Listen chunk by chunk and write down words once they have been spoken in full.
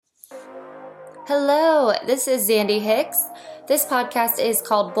Hello, this is Zandy Hicks. This podcast is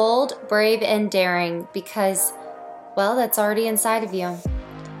called Bold, Brave, and Daring because, well, that's already inside of you.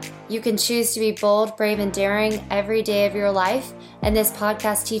 You can choose to be bold, brave, and daring every day of your life, and this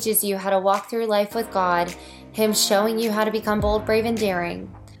podcast teaches you how to walk through life with God, Him showing you how to become bold, brave, and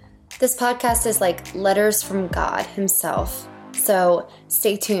daring. This podcast is like letters from God Himself, so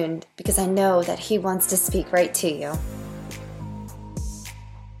stay tuned because I know that He wants to speak right to you.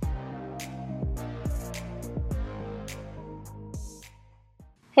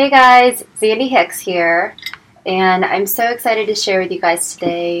 Hey guys, Zandy Hicks here, and I'm so excited to share with you guys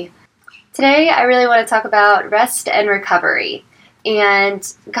today. Today, I really want to talk about rest and recovery, and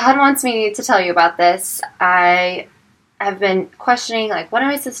God wants me to tell you about this. I have been questioning, what am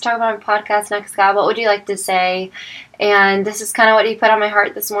I supposed to talk about on podcast next, God? What would you like to say? And this is kind of what He put on my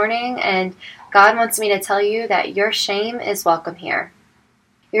heart this morning, and God wants me to tell you that your shame is welcome here.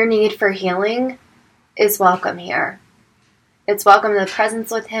 Your need for healing is welcome here. It's welcome in the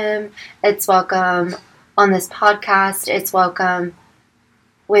presence with Him. It's welcome on this podcast. It's welcome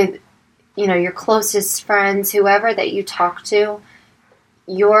with, your closest friends, whoever that you talk to.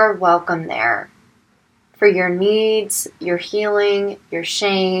 You're welcome there for your needs, your healing, your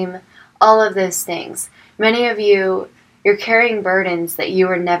shame, all of those things. Many of you, you're carrying burdens that you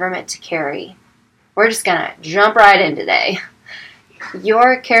were never meant to carry. We're just going to jump right in today.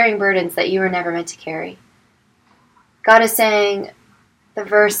 You're carrying burdens that you were never meant to carry. God is saying, the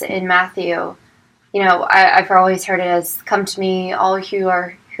verse in Matthew, I've always heard it as, come to me, all who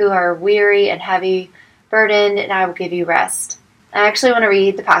are weary and heavy burdened, and I will give you rest. I actually want to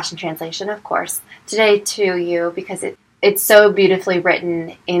read the Passion Translation, of course, today to you, because it's so beautifully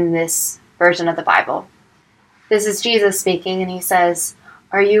written in this version of the Bible. This is Jesus speaking, and He says,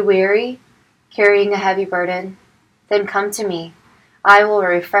 are you weary, carrying a heavy burden? Then come to me. I will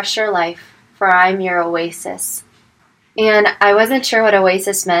refresh your life, for I'm your oasis. And I wasn't sure what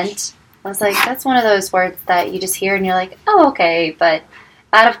oasis meant. I was like, that's one of those words that you just hear and you're like, oh, okay. But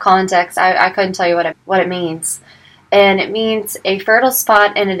out of context, I couldn't tell you what it means. And it means a fertile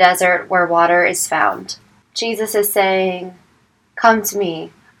spot in a desert where water is found. Jesus is saying, come to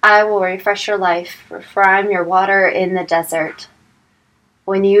me. I will refresh your life, for I'm your water in the desert.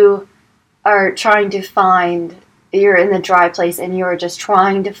 When you are trying to you're in the dry place and you are just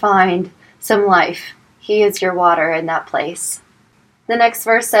trying to find some life, He is your water in that place. The next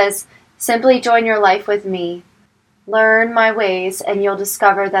verse says, simply join your life with me. Learn my ways and you'll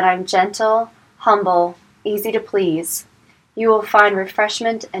discover that I'm gentle, humble, easy to please. You will find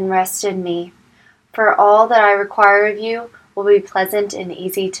refreshment and rest in me. For all that I require of you will be pleasant and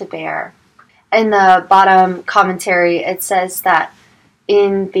easy to bear. In the bottom commentary, it says that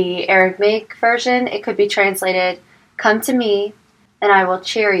in the Aramaic version, it could be translated, come to me and I will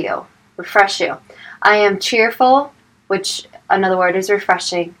cheer you, refresh you. I am cheerful, which another word is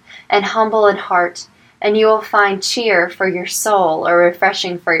refreshing, and humble in heart, and you will find cheer for your soul, or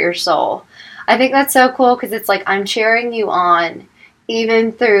refreshing for your soul. I think that's so cool because it's like I'm cheering you on,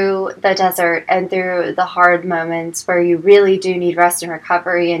 even through the desert and through the hard moments where you really do need rest and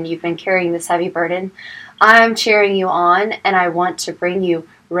recovery and you've been carrying this heavy burden. I'm cheering you on, and I want to bring you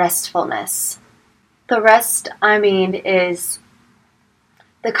restfulness. The rest, is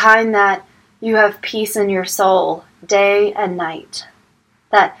the kind that you have peace in your soul day and night.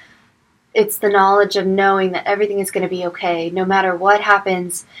 That it's the knowledge of knowing that everything is going to be okay, no matter what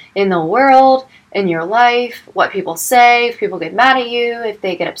happens in the world, in your life, what people say, if people get mad at you, if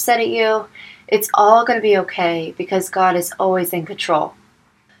they get upset at you. It's all going to be okay because God is always in control.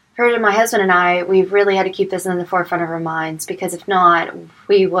 For my husband and I, we've really had to keep this in the forefront of our minds because if not,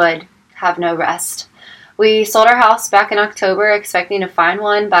 we would have no rest. We sold our house back in October, expecting to find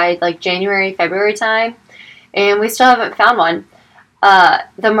one by January, February time, and we still haven't found one.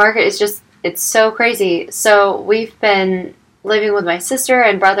 The market is it's so crazy. So we've been living with my sister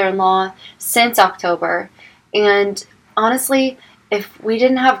and brother-in-law since October, and honestly, if we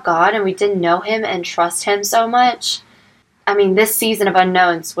didn't have God and we didn't know Him and trust Him so much, this season of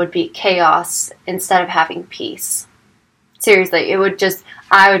unknowns would be chaos instead of having peace. Seriously,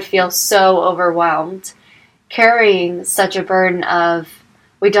 I would feel so overwhelmed. Carrying such a burden of,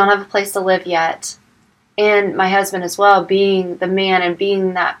 we don't have a place to live yet. And my husband as well, being the man and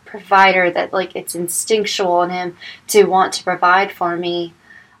being that provider that it's instinctual in him to want to provide for me.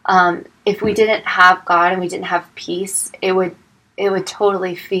 If we didn't have God and we didn't have peace, it would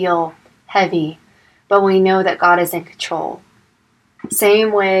totally feel heavy. But we know that God is in control.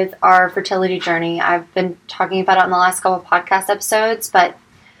 Same with our fertility journey. I've been talking about it on the last couple of podcast episodes, but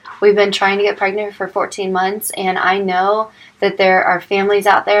We've been trying to get pregnant for 14 months, and I know that there are families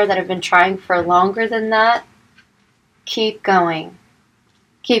out there that have been trying for longer than that. Keep going.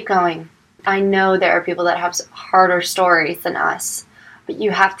 Keep going. I know there are people that have harder stories than us, but you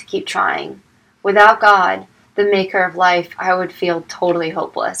have to keep trying. Without God, the maker of life, I would feel totally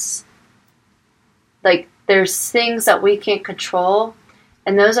hopeless. Like, there's things that we can't control,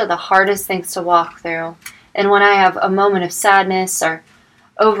 and those are the hardest things to walk through. And when I have a moment of sadness or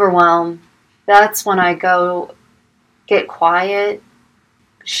overwhelm, that's when I go get quiet,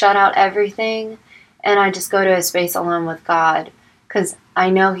 shut out everything, and I just go to a space alone with God, because I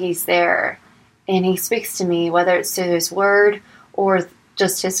know He's there, and He speaks to me, whether it's through His word or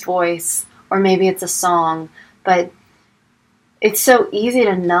just His voice, or maybe it's a song. But it's so easy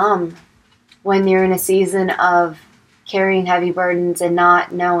to numb when you're in a season of carrying heavy burdens and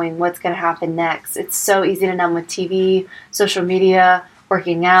not knowing what's going to happen next. It's so easy to numb with TV, social media,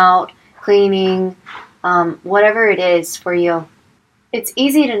 working out, cleaning, whatever it is for you. It's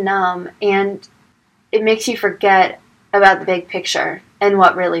easy to numb, and it makes you forget about the big picture and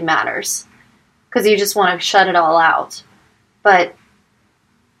what really matters, because you just want to shut it all out. But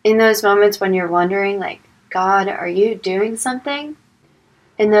in those moments when you're wondering, like, God, are you doing something?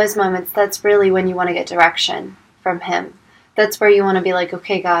 In those moments, that's really when you want to get direction from Him. That's where you want to be like,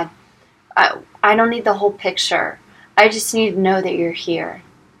 okay, God, I don't need the whole picture. I just need to know that you're here,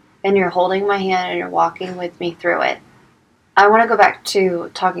 and you're holding my hand, and you're walking with me through it. I want to go back to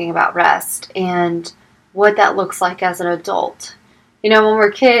talking about rest and what that looks like as an adult. You know, when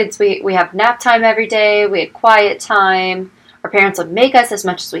we're kids, we have nap time every day. We had quiet time. Our parents would make us as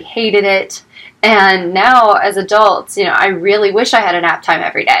much as we hated it. And now, as adults, you know, I really wish I had a nap time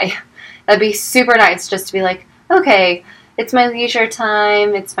every day. That'd be super nice, just to be like, okay, it's my leisure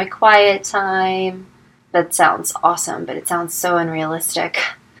time, it's my quiet time. That sounds awesome, but it sounds so unrealistic.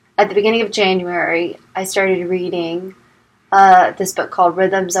 At the beginning of January, I started reading this book called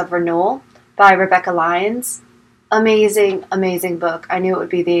Rhythms of Renewal by Rebecca Lyons. Amazing, amazing book. I knew it would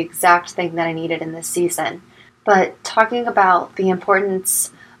be the exact thing that I needed in this season. But talking about the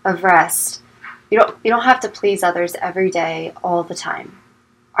importance of rest, you don't have to please others every day, all the time.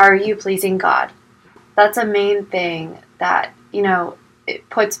 Are you pleasing God? That's a main thing that, you know, it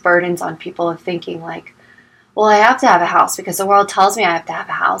puts burdens on people of thinking like, well, I have to have a house because the world tells me I have to have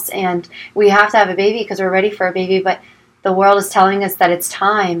a house, and we have to have a baby because we're ready for a baby, but the world is telling us that it's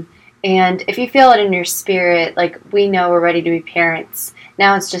time. And if you feel it in your spirit, like, we know we're ready to be parents.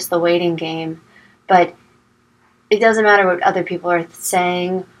 Now it's just the waiting game. But it doesn't matter what other people are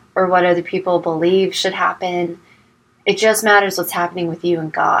saying or what other people believe should happen. It just matters what's happening with you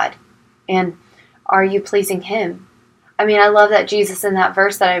and God. And are you pleasing Him? I mean, I love that Jesus, in that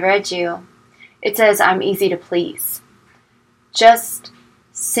verse that I read you, it says, I'm easy to please. Just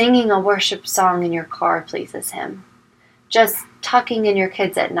singing a worship song in your car pleases Him. Just tucking in your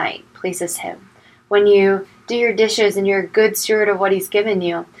kids at night pleases Him. When you do your dishes and you're a good steward of what He's given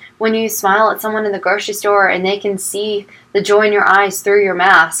you. When you smile at someone in the grocery store and they can see the joy in your eyes through your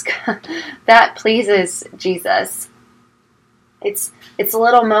mask, that pleases Jesus. It's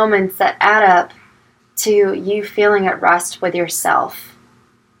little moments that add up to you feeling at rest with yourself.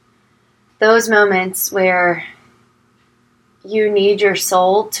 Those moments where you need your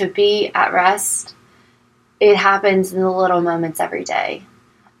soul to be at rest, it happens in the little moments every day.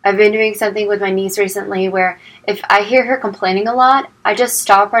 I've been doing something with my niece recently where if I hear her complaining a lot, I just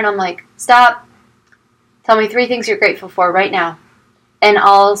stop her and I'm like, stop. Tell me 3 things you're grateful for right now. And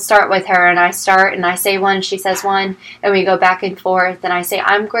I'll start with her, and I start and I say one, she says one, and we go back and forth. And I say,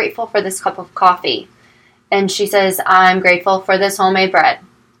 I'm grateful for this cup of coffee. And she says, I'm grateful for this homemade bread.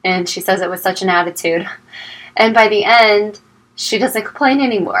 And she says it with such an attitude. And by the end, she doesn't complain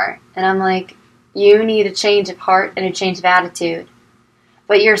anymore. And I'm like, you need a change of heart and a change of attitude.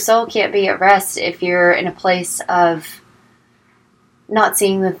 But your soul can't be at rest if you're in a place of not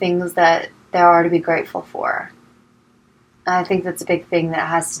seeing the things that there are to be grateful for. I think that's a big thing that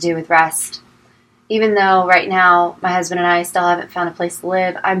has to do with rest. Even though right now my husband and I still haven't found a place to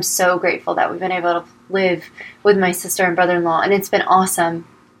live, I'm so grateful that we've been able to live with my sister and brother-in-law, and it's been awesome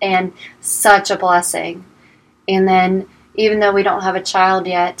and such a blessing. And then even though we don't have a child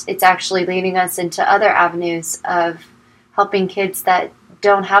yet, it's actually leading us into other avenues of helping kids that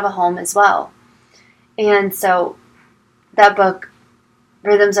don't have a home as well. And so that book,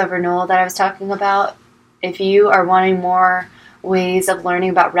 Rhythms of Renewal, that I was talking about, if you are wanting more ways of learning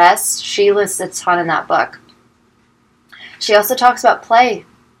about rest, she lists a ton in that book. She also talks about play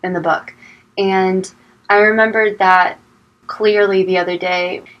in the book. And I remembered that clearly the other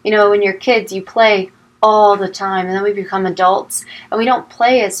day. You know, when you're kids, you play all the time. And then we become adults and we don't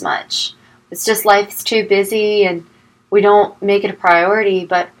play as much. It's just life's too busy and we don't make it a priority,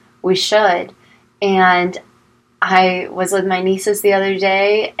 but we should. And I was with my nieces the other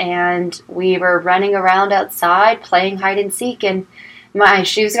day and we were running around outside playing hide and seek, and my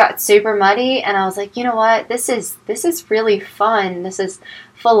shoes got super muddy, and I was like, you know what? This is really fun. This is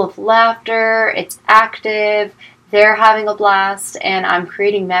full of laughter. It's active. They're having a blast, and I'm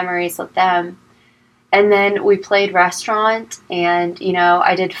creating memories with them. And then we played restaurant, and,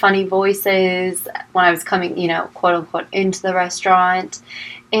 I did funny voices when I was coming, quote unquote, into the restaurant.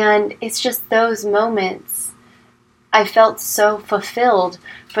 And it's just those moments. I felt so fulfilled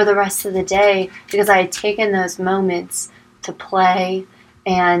for the rest of the day because I had taken those moments to play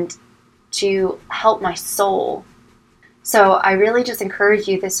and to help my soul. So I really just encourage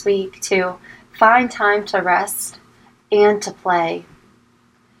you this week to find time to rest and to play.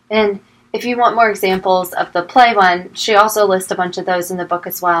 And if you want more examples of the play one, she also lists a bunch of those in the book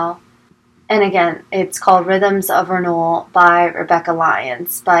as well. And again, it's called Rhythms of Renewal by Rebecca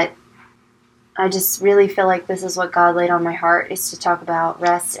Lyons. But I just really feel like this is what God laid on my heart, is to talk about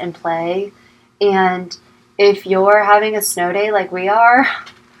rest and play. And if you're having a snow day like we are,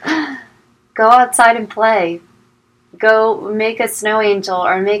 go outside and play. Go make a snow angel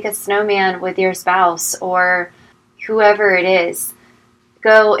or make a snowman with your spouse or whoever it is.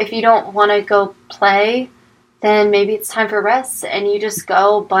 Go, if you don't want to go play, then maybe it's time for rest and you just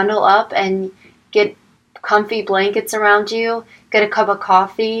go bundle up and get comfy blankets around you, get a cup of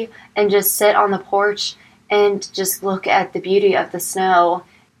coffee, and just sit on the porch and just look at the beauty of the snow.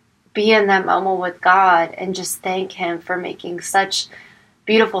 Be in that moment with God and just thank Him for making such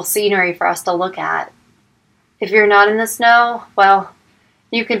beautiful scenery for us to look at. If you're not in the snow, well,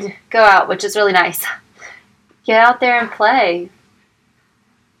 you could go out, which is really nice. Get out there and play.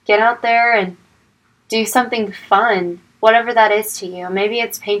 Get out there and do something fun, whatever that is to you. Maybe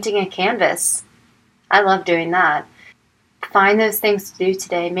it's painting a canvas. I love doing that. Find those things to do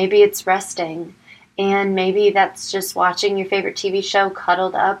today. Maybe it's resting. And maybe that's just watching your favorite TV show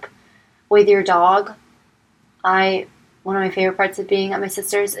cuddled up with your dog. One of my favorite parts of being at my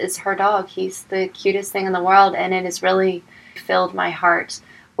sister's is her dog. He's the cutest thing in the world, and it has really filled my heart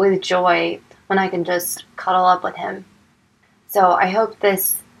with joy when I can just cuddle up with him. So I hope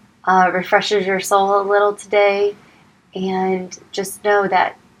this refreshes your soul a little today, and just know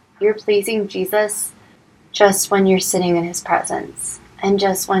that you're pleasing Jesus just when you're sitting in His presence and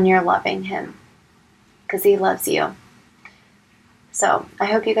just when you're loving Him, because He loves you. So I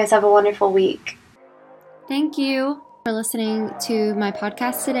hope you guys have a wonderful week. Thank you for listening to my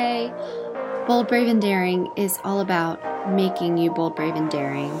podcast today. Bold, Brave, and Daring is all about making you bold, brave, and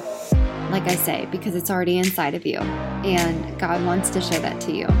daring. Like I say, because it's already inside of you, and God wants to show that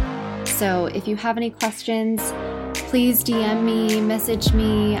to you. So if you have any questions, please DM me, message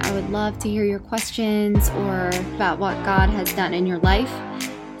me. I would love to hear your questions or about what God has done in your life.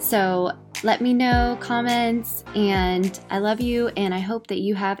 So let me know, comments, and I love you, and I hope that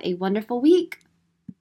you have a wonderful week.